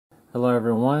Hello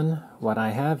everyone, what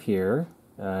I have here,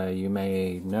 you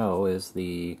may know, is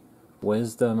the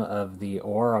Wisdom of the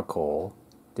Oracle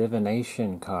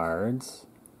Divination Cards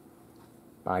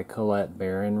by Colette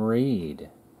Reed.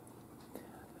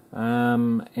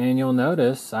 And you'll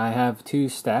notice I have two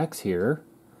stacks here,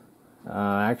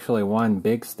 actually one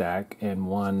big stack and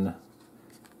one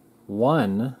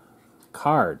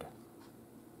card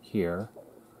here.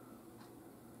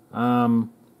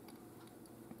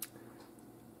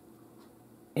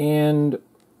 And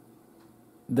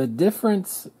the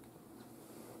difference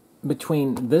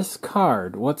between this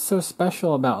card, what's so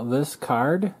special about this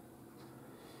card,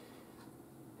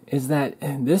 is that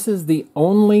this is the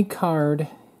only card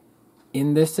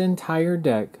in this entire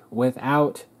deck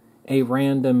without a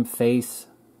random face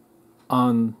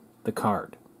on the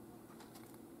card.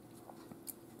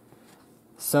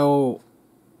 So,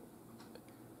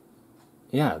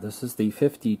 yeah, this is the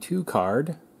 52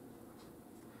 card.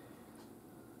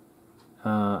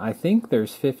 I think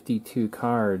there's 52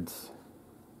 cards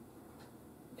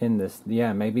in this.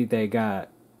 Yeah, maybe they got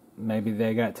to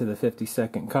the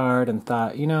 52nd card and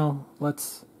thought, you know,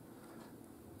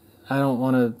 I don't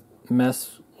want to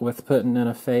mess with putting in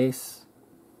a face.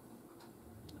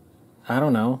 I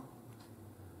don't know.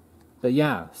 But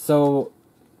yeah, so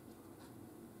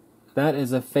that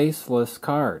is a faceless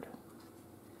card.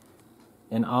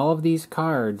 And all of these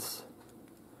cards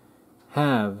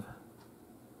have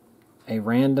a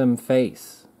random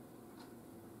face.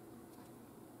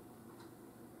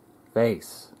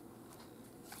 Face.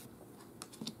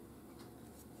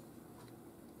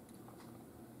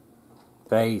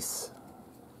 Face.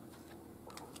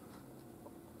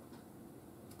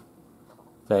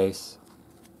 Face.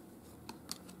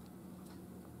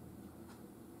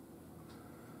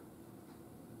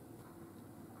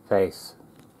 Face.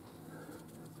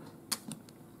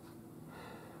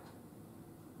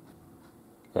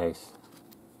 Face.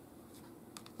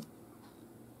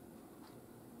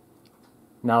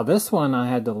 Now this one I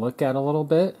had to look at a little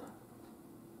bit.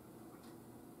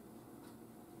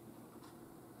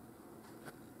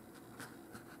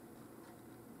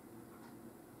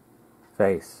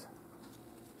 Face.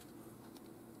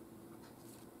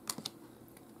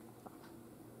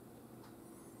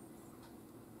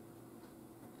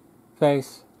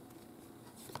 Face.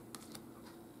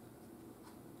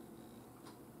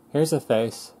 Here's a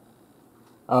face.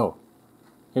 Oh,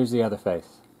 here's the other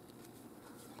face.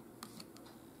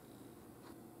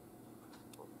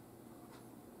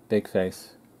 Big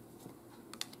face.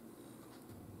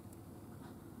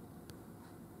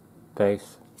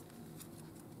 Face.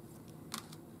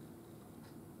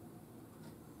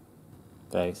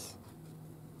 Face.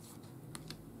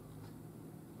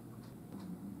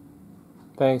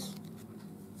 Face.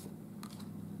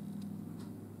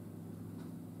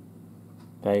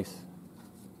 Face.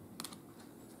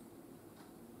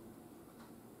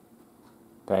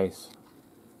 Face.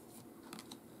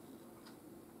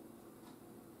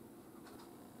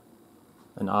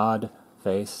 An odd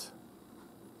face.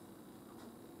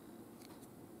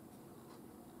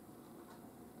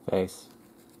 Face.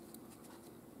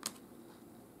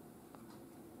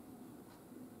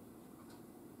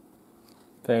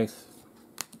 Face.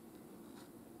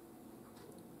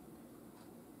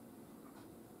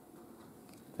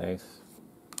 Face.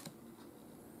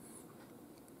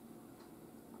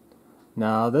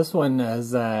 Now this one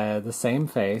is the same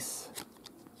face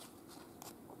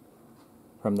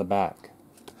from the back.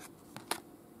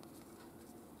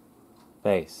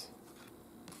 Face.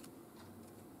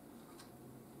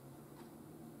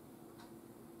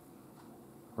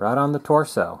 Right on the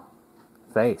torso.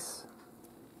 Face.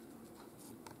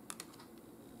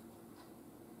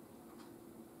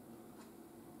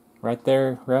 Right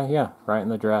there, right in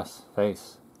the dress.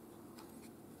 Face.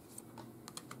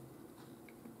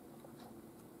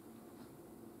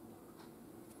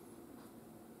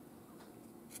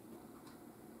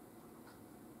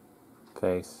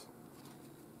 Face.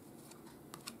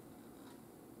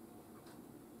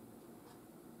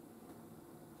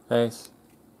 Face.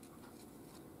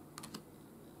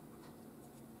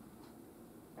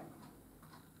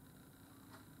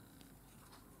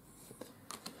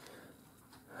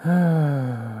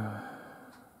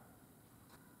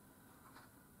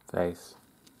 Face.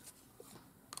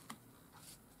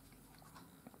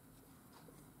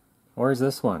 Where's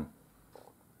this one?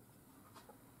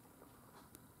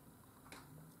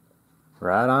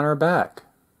 Right on her back.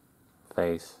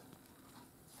 Face.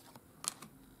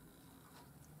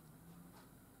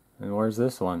 And where's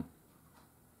this one?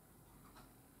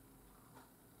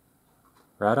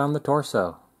 Right on the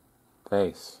torso.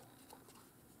 Face.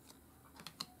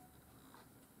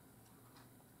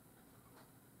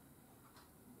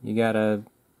 You got a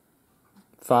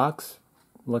fox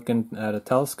looking at a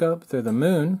telescope through the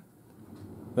moon.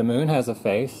 The moon has a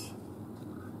face,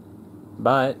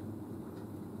 but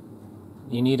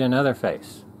you need another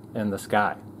face in the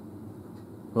sky,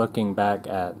 looking back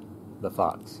at the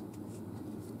fox.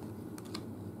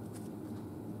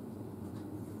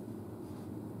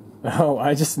 Oh,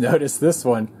 I just noticed this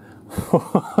one.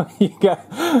 you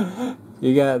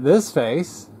got this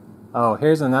face. Oh,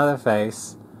 here's another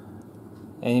face.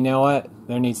 And you know what?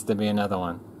 There needs to be another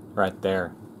one right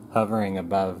there, hovering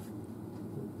above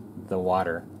the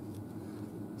water.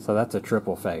 So that's a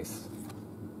triple face.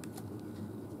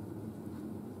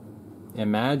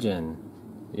 Imagine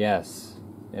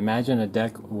a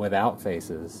deck without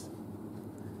faces.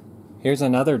 Here's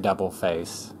another double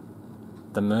face,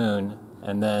 the moon,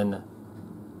 and then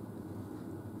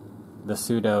the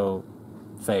pseudo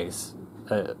face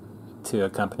to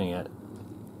accompany it.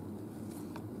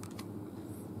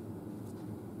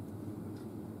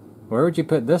 Where would you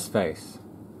put this face?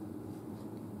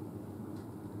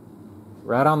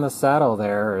 Right on the saddle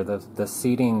there, or the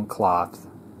seating cloth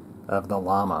of the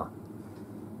llama.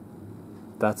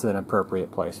 That's an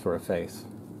appropriate place for a face.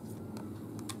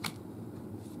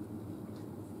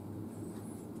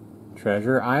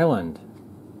 Treasure Island.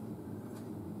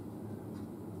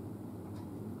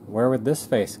 Where would this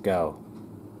face go?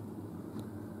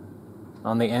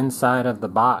 On the inside of the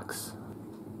box.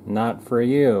 Not for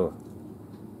you.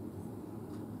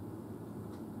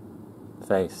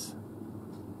 Face.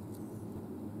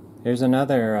 Here's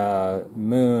another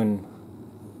moon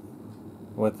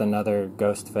with another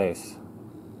ghost face.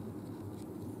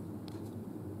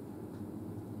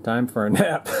 Time for a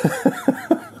nap.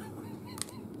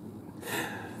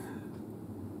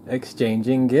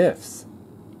 Exchanging gifts.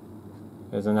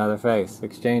 There's another face.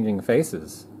 Exchanging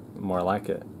faces. More like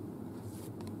it.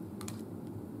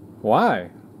 Why?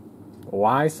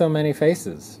 Why so many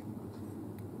faces?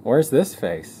 Where's this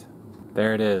face?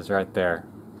 There it is, right there.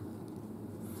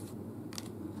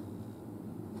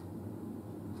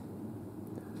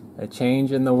 A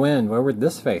change in the wind. Where would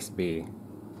this face be?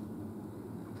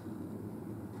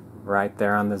 Right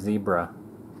there on the zebra.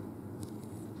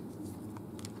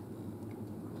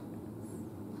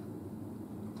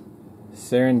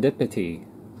 Serendipity.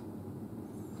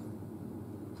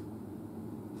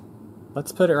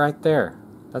 Let's put it right there.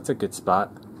 That's a good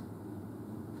spot.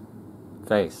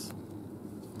 Face.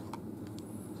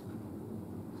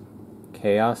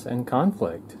 Chaos and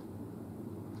conflict.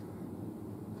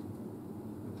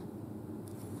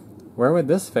 Where would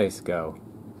this face go?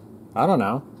 I don't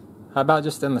know. How about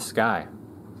just in the sky?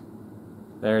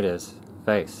 There it is.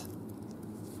 Face.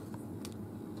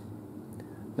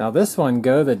 Now this one,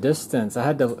 go the distance.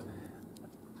 I don't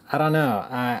know.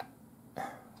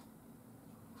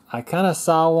 I kind of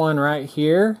saw one right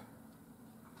here.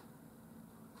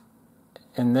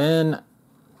 And then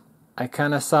I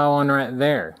kind of saw one right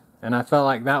there. And I felt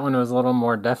like that one was a little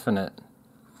more definite.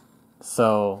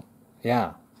 So,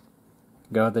 yeah.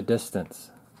 Go the distance.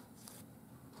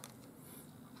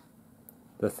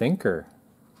 The thinker.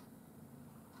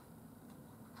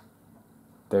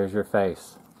 There's your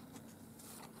face.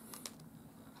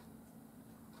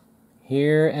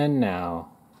 Here and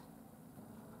now.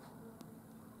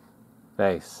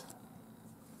 Face.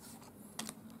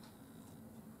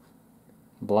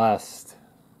 Blessed.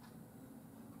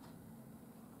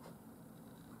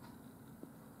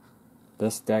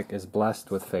 This deck is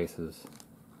blessed with faces.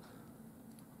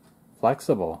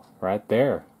 Flexible, right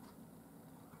there.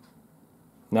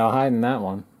 No hiding that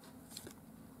one.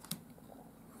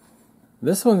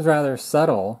 This one's rather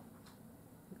subtle.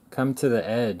 Come to the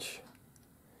edge.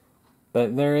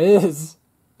 But there is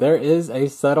a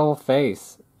subtle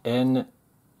face in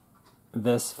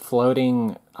this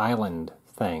floating island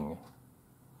thing.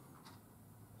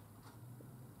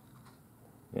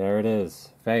 There it is.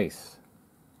 Face.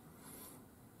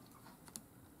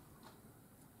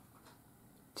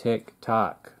 Tick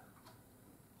tock.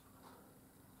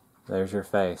 There's your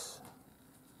face.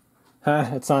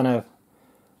 It's on a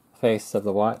face of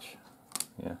the watch.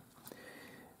 Yeah.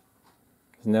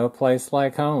 There's no place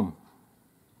like home.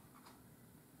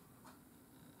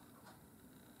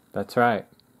 That's right.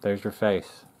 There's your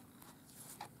face.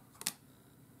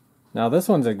 Now this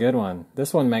one's a good one.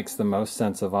 This one makes the most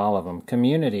sense of all of them.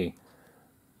 Community.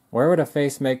 Where would a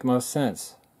face make most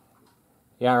sense?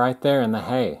 Yeah, right there in the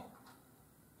hay.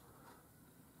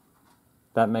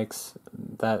 That's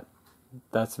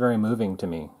very moving to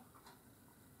me.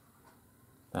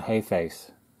 The hay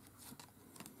face.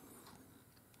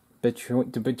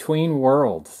 Between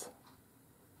worlds.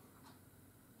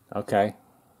 Okay.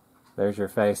 There's your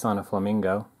face on a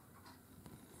flamingo.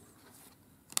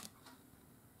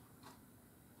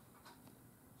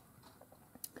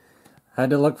 Had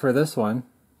to look for this one.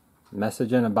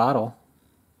 Message in a bottle.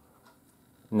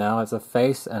 No, it's a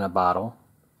face in a bottle.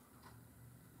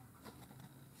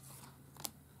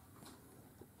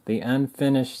 The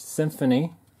Unfinished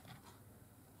Symphony.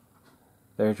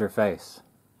 There's your face.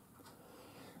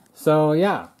 So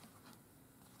yeah,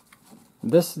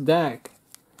 this deck.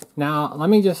 Now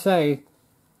let me just say,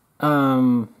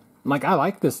 like, I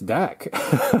like this deck.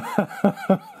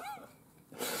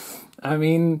 I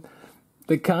mean,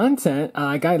 the content,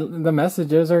 the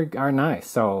messages are nice,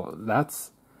 so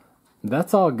that's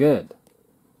all good.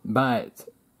 But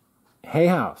Hay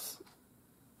House,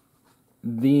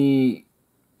 the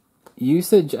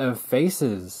usage of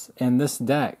faces in this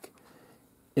deck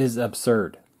is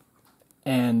absurd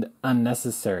and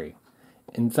unnecessary.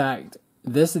 In fact,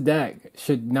 this deck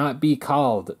should not be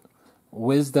called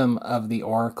Wisdom of the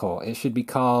Oracle. It should be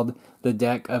called the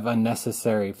Deck of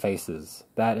Unnecessary Faces.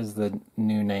 That is the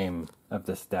new name of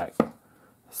this deck.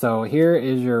 So here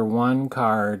is your one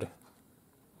card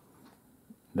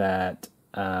that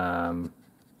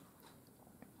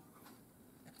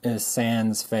is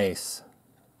Sans face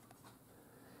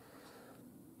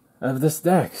of this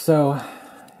deck. So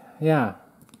yeah.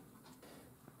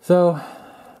 So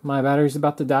my battery's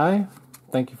about to die.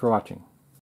 Thank you for watching.